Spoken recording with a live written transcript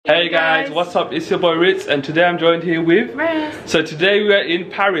Hey guys, what's up? It's your boy Ritz, and today I'm joined here with Rez. So today we are in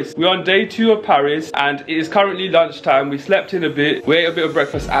Paris. We're on day 2 of Paris and it is currently lunchtime. We slept in a bit, we ate a bit of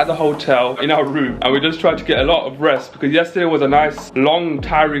breakfast at the hotel in our room, and we just tried to get a lot of rest because yesterday was a nice long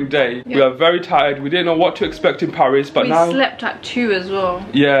tiring day. Yep. We are very tired. We didn't know what to expect in Paris, but now we slept at 2 as well.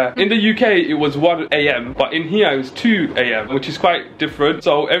 Yeah, in the UK it was 1 AM, but in here it was 2 AM, which is quite different.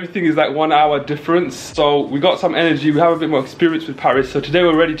 So everything is like 1 hour difference. So we got some energy, we have a bit more experience with Paris. So today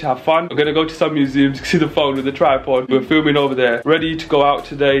we're ready to have fun. We're gonna go to some museums, see the phone with the tripod. We're filming over there, ready to go out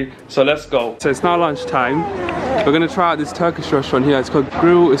today. So let's go. So it's now lunchtime. We're gonna try out this Turkish restaurant here. It's called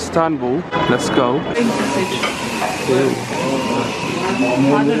Grill Istanbul. Let's go.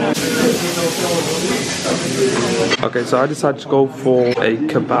 Okay, so I decided to go for a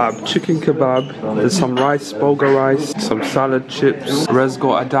kebab, chicken kebab. There's some rice, bulgur rice, some salad, chips. Rez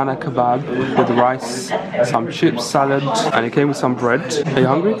got Adana kebab with rice, some chips, salad, and it came with some bread. Are you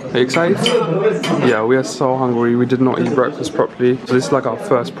hungry? Are you excited? Yeah, we are so hungry. We did not eat breakfast properly. So this is like our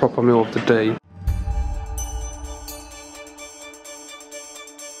first proper meal of the day.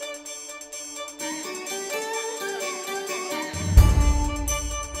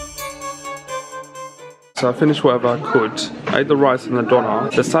 So I finished whatever I could. I ate the rice and the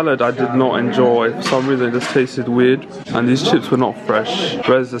doner. The salad I did not enjoy. For some reason it just tasted weird. And these chips were not fresh.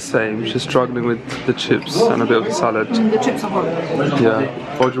 Rez the same. She's struggling with the chips and a bit of the salad. The chips are hot. Yeah.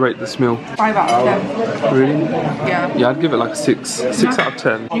 What would you rate this meal? 5 out of 10. Really? Yeah. Yeah, I'd give it like a 6. 6 out of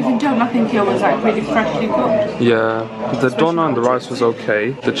 10. You can tell nothing here was like really freshly cooked. Yeah. The doner and the rice was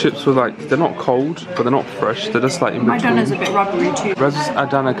okay. The chips were like, they're not cold, but they're not fresh. They're just like in between. My doner's a bit rubbery too. Rez's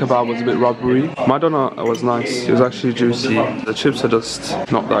Adana kebab was a bit rubbery. My doner was nice. It was actually juicy. The chips are just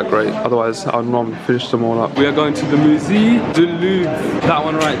not that great. Otherwise, I'd normally finish them all up. We are going to the Musée du Louvre. That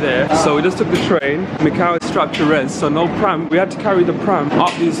one right there. So we just took the train. Mikhail is strapped to Rez, so no pram. We had to carry the pram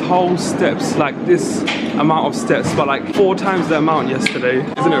up these whole steps, like this amount of steps, but like 4 times the amount yesterday.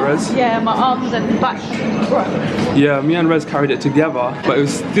 Isn't it, Rez? Yeah, my arms and back. Yeah, me and Rez carried it together, but it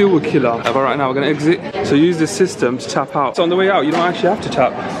was still a killer. But right now we're gonna exit. So use this system to tap out. So on the way out, you don't actually have to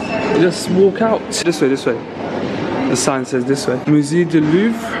tap. You just walk out. This way, this way. The sign says this way. Musée du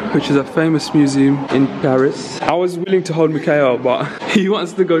Louvre, which is a famous museum in Paris. I was willing to hold Mikhail, but he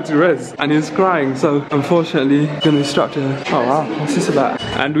wants to go to Rez and he's crying, so unfortunately he's gonna be strapped to her. Oh wow, what's this about?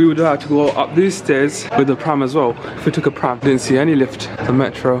 And we would have to go up these stairs with the pram as well. If we took a pram, didn't see any lift. The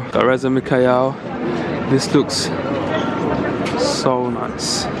metro. Got Rez and Mikhail. This looks so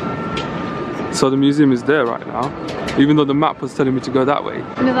nice. So the museum is there right now, even though the map was telling me to go that way.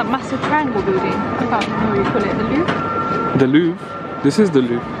 You know that massive triangle building? I can't remember what you call it, the Louvre? The Louvre? This is the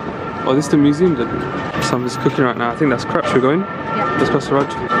Louvre. Oh, this is the museum, the Louvre. So I'm just cooking right now. I think that's crap. Should we go in? Yeah. Let's cross the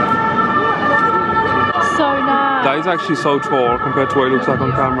road. So nice. That is actually so tall compared to what it looks like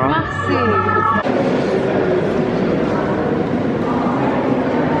on camera. Massive.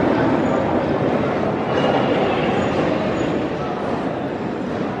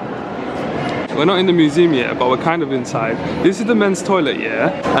 We're not in the museum yet, but we're kind of inside. This is the men's toilet,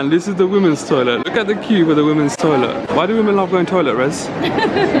 yeah? And this is the women's toilet. Look at the queue for the women's toilet. Why do women love going toilet, Rez?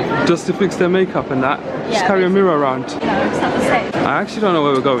 Just to fix their makeup and that? Just carry a mirror around. No, it's not the same. I actually don't know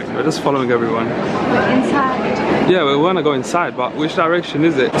where we're going. We're just following everyone. We're inside. Yeah, we want to go inside, but which direction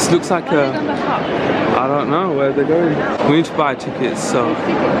is it? This looks like a... I don't know where they're going. We need to buy tickets, so...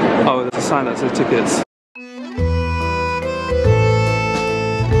 Oh, there's a sign that says tickets.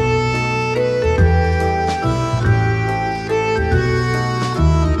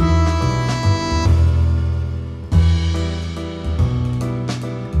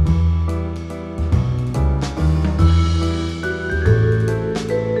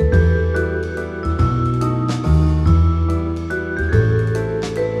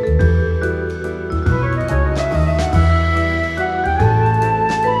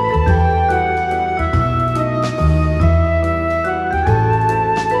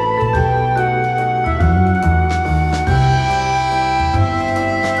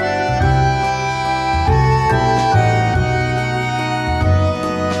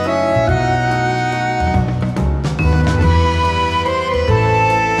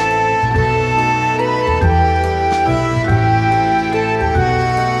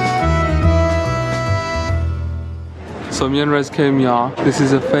 So me and Rez came here. This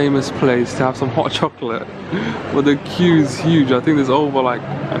is a famous place to have some hot chocolate, but the queue is huge. I think there's over like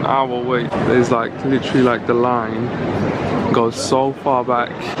an hour wait. There's like literally like the line goes so far back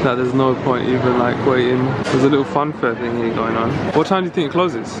that there's no point even like waiting. There's a little fun fair thing here going on. What time do you think it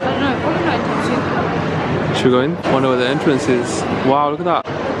closes? I don't know, probably not until 2. Should we go in? Wonder where the entrance is. Wow, look at that.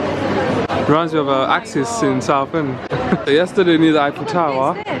 Reminds me of Axis in Southend. Yesterday near the Eiffel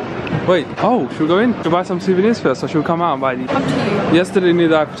Tower. Wait, oh, should we go in? Should we buy some souvenirs first or should we come out and buy these? Up to you. Yesterday near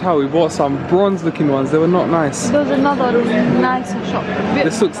the Eiffel Tower we bought some bronze looking ones, they were not nice. There was another nicer shop.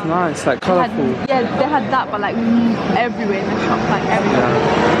 This looks nice, like colourful. Yeah, they had that but like everywhere in the shop, like everywhere.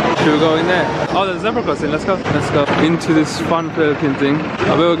 Yeah. Should we go in there? Oh, there's zebra crossing, let's go. Let's go into this fun play looking thing. I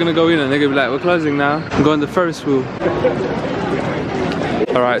bet we're gonna go in and they're gonna be like, we're closing now. And go on the Ferris wheel.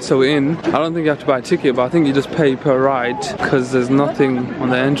 Alright, so we're in. I don't think you have to buy a ticket, but I think you just pay per ride because there's nothing on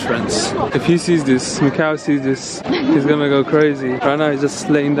the entrance. If he sees this, Mikhail sees this, he's gonna go crazy. Right now he's just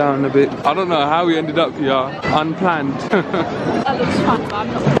laying down a bit. I don't know how we ended up here, unplanned. That looks fun, but I'm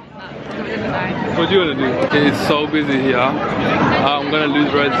not doing that. What do you want to do? It's so busy here. I'm gonna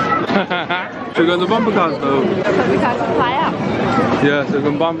lose Rez. Should we go on the bumper cars though? So we can fly out. Yeah, so we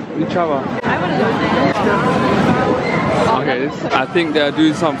can bump each other. I want to go there. Okay, I think they're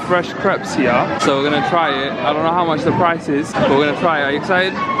doing some fresh crepes here, so we're gonna try it. I don't know how much the price is, but we're gonna try it. Are you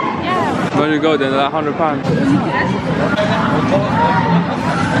excited? Yeah. When we go then, they're like £100.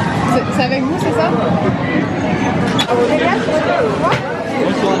 C'est avec vous, c'est ça?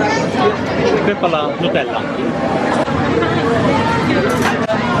 Fait par la Nutella.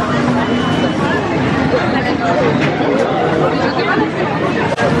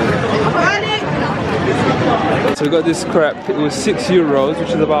 So we got this crepe, it was €6, which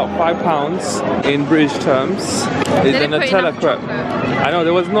is about £5 in British terms. It's a Nutella crepe. I know,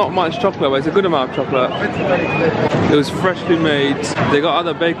 there was not much chocolate, but it's a good amount of chocolate. It was freshly made. They got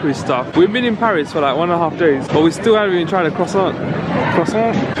other bakery stuff. We've been in Paris for like 1.5 days, but we still haven't even tried a croissant.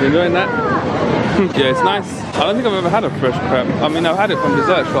 Croissant? You enjoying that? Yeah, it's nice. I don't think I've ever had a fresh crepe. I mean, I've had it from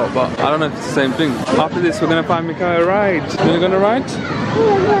dessert shop, but I don't know if it's the same thing. After this, we're gonna find Mikhail a ride. You gonna go on a ride?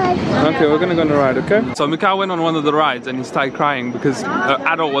 Okay, we're gonna go on a ride, okay? So Mikhail went on one of the rides and he started crying because an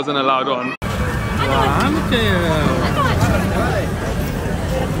adult wasn't allowed on.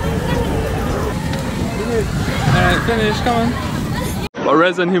 Alright, finish, come on. But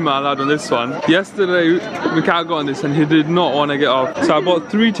Rez and him are allowed on this one. Yesterday, Mikhail got on this and he did not want to get off. So I bought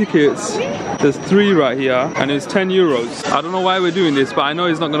 3 tickets. There's 3 right here and it's €10. I don't know why we're doing this, but I know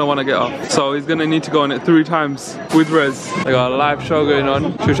he's not going to want to get off. So he's going to need to go on it 3 times with Rez. They got a live show going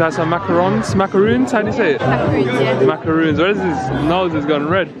on. Should we try some macarons? Macaroons? How do you say it? Macaroons, yeah. Macaroons. Rez's nose has gone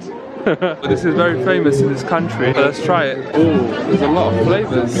red. This is very famous in this country. So let's try it. Oh, there's a lot of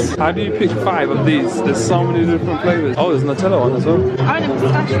flavors. How do you pick 5 of these? There's so many different flavors. Oh, there's Nutella one as well. I want a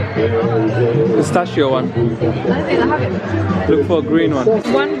pistachio. Pistachio one. I don't think I have it. Look for a green one. 1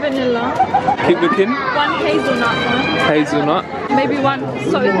 vanilla. Keep looking. 1 hazelnut one. Hazelnut. Maybe 1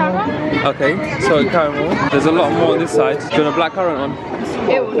 salted caramel. Okay, salted caramel. There's a lot more on this side. Do you want a black currant one?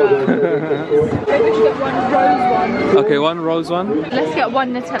 Ew, no. Maybe we should get 1 rose one. Okay, 1 rose one. Let's get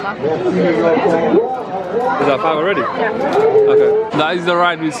 1 Nutella. Is that 5 already? Yeah. Okay. That is the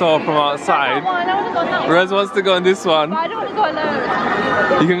ride we saw from outside. I want to go on that one. Rez wants to go on this one. But I don't want to go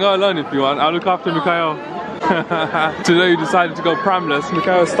alone. You can go alone if you want. I'll look after Mikhail. Today you decided to go pramless.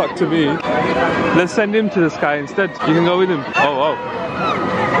 Mikhail stuck to me. Let's send him to the sky instead. You can go with him. Oh, wow.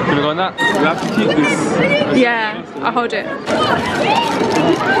 Can we go on that? We have to keep this. Yeah, I'll hold it.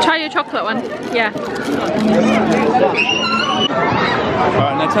 Try your chocolate one. Yeah.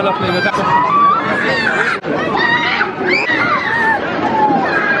 Alright, Nutella flavor.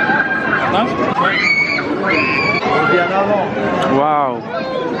 Wow.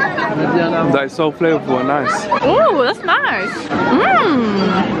 That is so flavorful and nice. Oh, that's nice.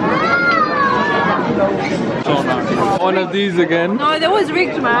 So nice. One of these again. No, that was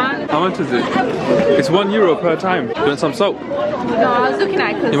rigged, man. How much is it? It's €1 per time. Do you want some soap? No, I was looking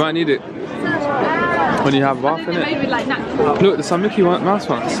at it You might need it when you have bath in maybe it. like natural. Look, there's some Mickey Mouse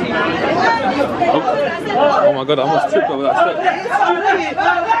ones. Oh my god, I almost tripped over that step.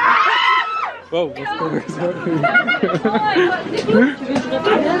 Whoa, what's happening?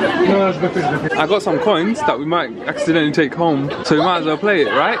 I got some coins that we might accidentally take home, so we might as well play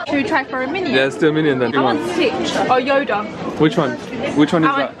it, right? Should we try for a minion? Yeah, let's do a minion then. I want Stitch or Yoda. Which one? Which one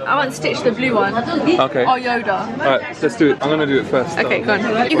is that? I want Stitch, the blue one. Okay. Or Yoda. Alright, let's do it. I'm gonna do it first. Okay, go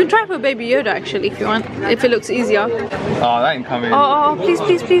on. You can try for Baby Yoda actually if you want, if it looks easier. Oh, that ain't coming. Oh, please,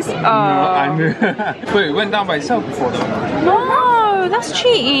 please, please. Oh. No, I knew. Wait, it went down by itself before. No, that's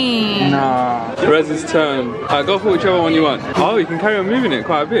cheating. Nah. Rez's turn. Alright, go for whichever one you want. Oh, you can carry on moving it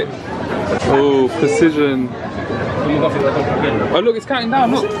quite a bit. Oh, precision. Oh, look, it's counting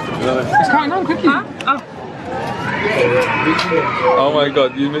down, look. It's counting down quickly. Huh? Oh. Oh my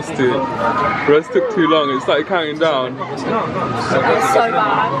god, you missed it. Rez took too long, it started counting down. That's so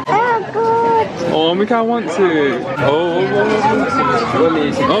bad. Oh, Mika wants it. Oh,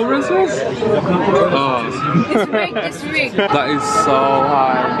 RiTZandRez? Oh. It's rigged, it's rigged. That is so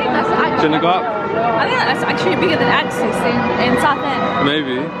high. I think that's actually, Do you wanna go up? I think that's actually bigger than Axis in South End.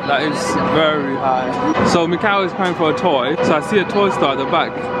 Maybe. That is very high. So Mikhail is coming for a toy. So I see a toy store at the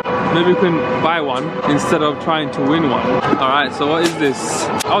back. Maybe we can buy one instead of trying to win one. Alright, so what is this?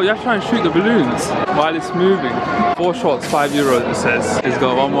 Oh, you have to try and shoot the balloons while it's moving. 4 shots, €5 it says. He's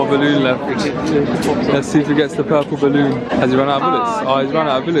got one more balloon left. Let's see if he gets the purple balloon. Has he run out of bullets? Oh, he's run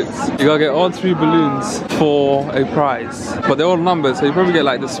out of bullets. You gotta get all 3 balloons for a prize. But they're all numbered, so you probably get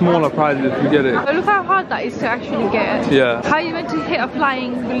like the smaller prizes if you get it. But look how hard that is to actually get. Yeah. How are you meant to hit a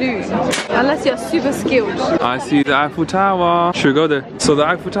flying balloon? Unless you're super skilled. I see the Eiffel Tower. Should we go there? So the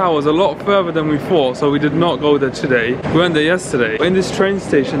Eiffel Tower was a lot further than we thought, so we did not go there today. We went there yesterday. We're in this train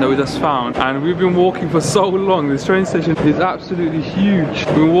station that we just found, and we've been walking for so long. This train station is absolutely huge.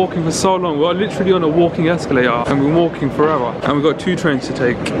 We've been walking for so long. We're literally on a walking escalator, and we've been walking forever. And we've got 2 trains to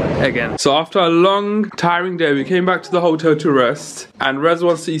take again. So after a long, tiring day, we came back to the hotel to rest, and Rez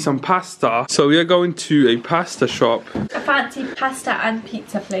wants to eat some pasta. So we are going to a pasta shop. A fancy pasta and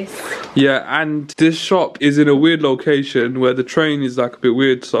pizza place. Yeah, and this shop is in a weird location where the train is like a bit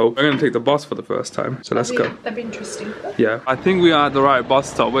weird, so we're gonna take the bus for the first time. So let's go. That'd be interesting. Yeah, I think we are at the right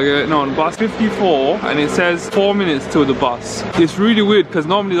bus stop. We're getting on bus 54 and it says 4 minutes till the bus. It's really weird because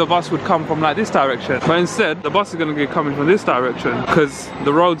normally the bus would come from like this direction, but instead the bus is gonna get coming from this direction because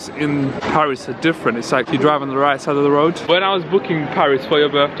the roads in Paris are different. It's like you drive on the right side of the road. When I was booking Paris for your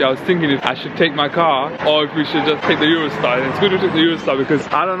birthday, I was thinking if I should take my car or if we should just take the Eurostar. And it's good to take the Eurostar because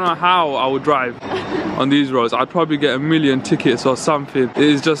I don't know how I would drive on these roads. I'd probably get a million tickets or something. It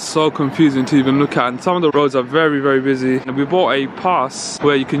is just so confusing to even look at, and some of the roads are very, very busy. And we bought a pass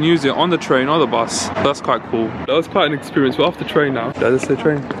where you can use it on the train or the bus. That's quite cool. That was quite an experience. We're off the train now. Did I just say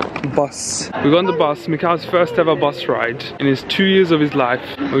train? Bus. We got on the bus, Mikhail's first ever bus ride in his 2 years of his life.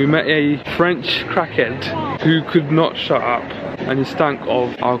 We met a French crackhead who could not shut up, and he stank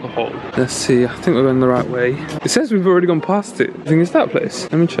of alcohol. Let's see, I think we're going the right way. It says we've already gone past it. I think it's that place.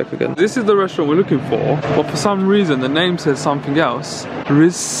 Let me check again. This is the restaurant we're looking for, but for some reason the name says something else.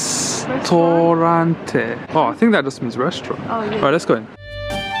 RiTZandRez. Oh, I think that just means restaurant. Oh, yeah. Alright, let's go in.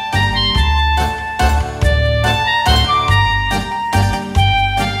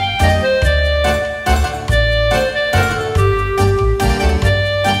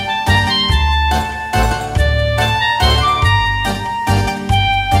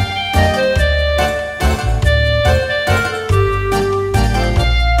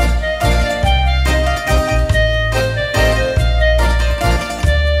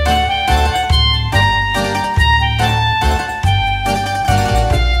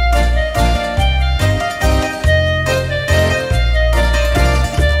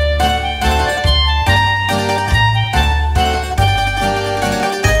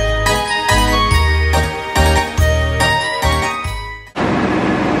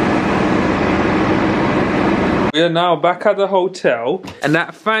 We are now back at the hotel, and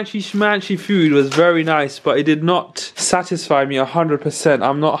that fancy schmancy food was very nice, but it did not satisfy me 100%.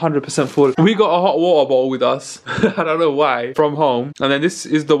 I'm not 100% full. We got a hot water bottle with us. I don't know why, from home. And then this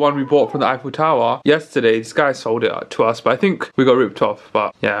is the one we bought from the Eiffel Tower yesterday. This guy sold it to us, but I think we got ripped off.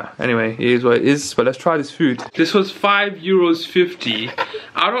 But yeah, anyway, it is what it is. But let's try this food. This was €5.50.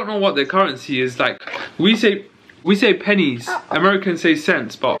 I don't know what the currency is like. We say pennies. Americans say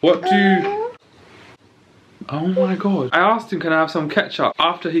cents, but what do... Oh my god. I asked him, can I have some ketchup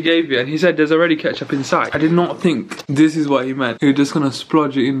after he gave it, and he said there's already ketchup inside. I did not think this is what he meant. He was just gonna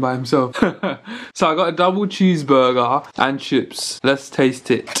splodge it in by himself. So I got a double cheeseburger and chips. Let's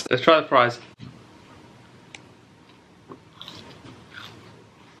taste it. Let's try the fries.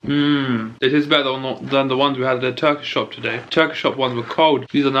 It is better than the ones we had at the Turkish shop today. Turkish shop ones were cold.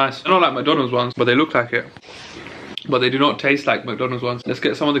 These are nice. They're not like McDonald's ones, but they look like it. But they do not taste like McDonald's ones. Let's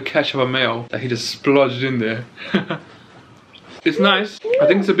get some of the ketchup and mayo that he just splodged in there. It's nice. I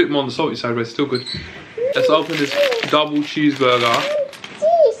think it's a bit more on the salty side, but it's still good. Let's open this double cheeseburger.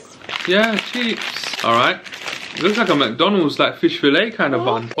 Yeah, chips. Alright. It looks like a McDonald's like fish fillet kind of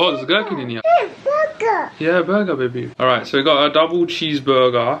bun. Oh, there's a gherkin in here. Burger. Yeah, burger, baby. Alright, so we got a double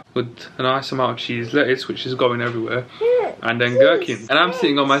cheeseburger with a nice amount of cheese, lettuce, which is going everywhere, and then gherkin. And I'm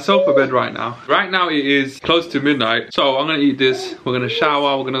sitting on my sofa bed right now. Right now it is close to midnight, so I'm gonna eat this. We're gonna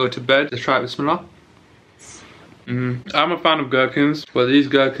shower, we're gonna go to bed. Let's try it, bismillah. I'm a fan of gherkins, but these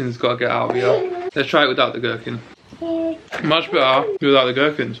gherkins gotta get out of here. Let's try it without the gherkin. Much better without the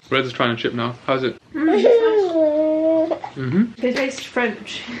gherkins. Red's trying to chip now. How's it? They taste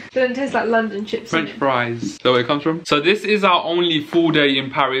French. They don't taste like London chips. French fries. Is that where it comes from? So this is our only full day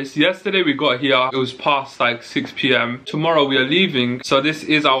in Paris. Yesterday we got here, it was past like 6 p.m. Tomorrow we are leaving. So this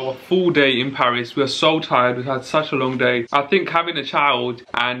is our full day in Paris. We are so tired. We've had such a long day. I think having a child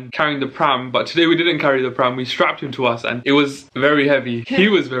and carrying the pram, but today we didn't carry the pram. We strapped him to us and it was very heavy. He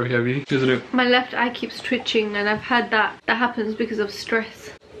was very heavy, isn't it? My left eye keeps twitching and I've had that happens because of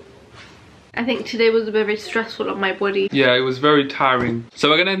stress. I think today was very stressful on my body. Yeah, it was very tiring. So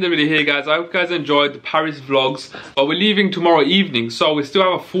we're gonna end the video here, guys. I hope you guys enjoyed the Paris vlogs, but we're leaving tomorrow evening, so we still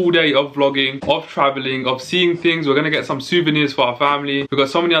have a full day of vlogging, of traveling, of seeing things. We're gonna get some souvenirs for our family. We've got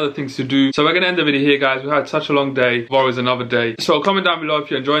so many other things to do. So we're gonna end the video here, guys. We had such a long day. Tomorrow is another day. So comment down below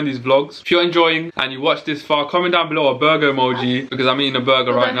if you're enjoying these vlogs. If you're enjoying and you watched this far, comment down below a burger emoji, because I'm eating a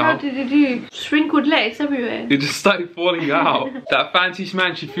burger right now. How did you do? Sprinkled lettuce everywhere. It just started falling out. That fancy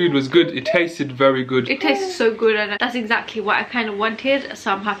schmancy food was good. It tasted very good. It tastes so good and that's exactly what I kind of wanted,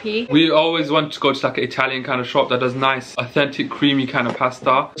 so I'm happy. We always want to go to like an Italian kind of shop that does nice, authentic, creamy kind of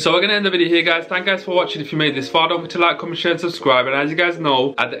pasta. So we're gonna end the video here, guys. Thank you guys for watching. If you made this far, don't forget to like, comment, share and subscribe. And as you guys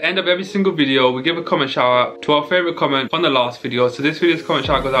know, at the end of every single video we give a comment shout out to our favorite comment on the last video. So this video's comment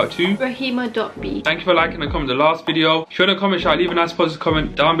shout out goes out to Rahima.b. Thank you for liking and commenting the last video. If you want a comment shout out, leave a nice positive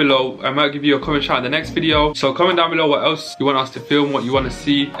comment down below. I might give you a comment shout out in the next video. So comment down below what else you want us to film, what you want to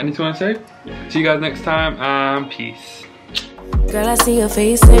see. Anything you want to say? See you guys next time and peace. Girl, I see your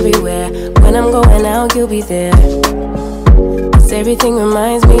face everywhere. When I'm going out, you'll be there. 'Cause everything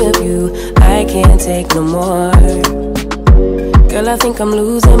reminds me of you. I can't take no more. Girl, I think I'm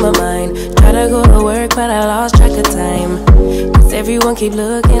losing my mind. Try to go to work, but I lost track of time. 'Cause everyone keep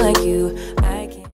looking like you.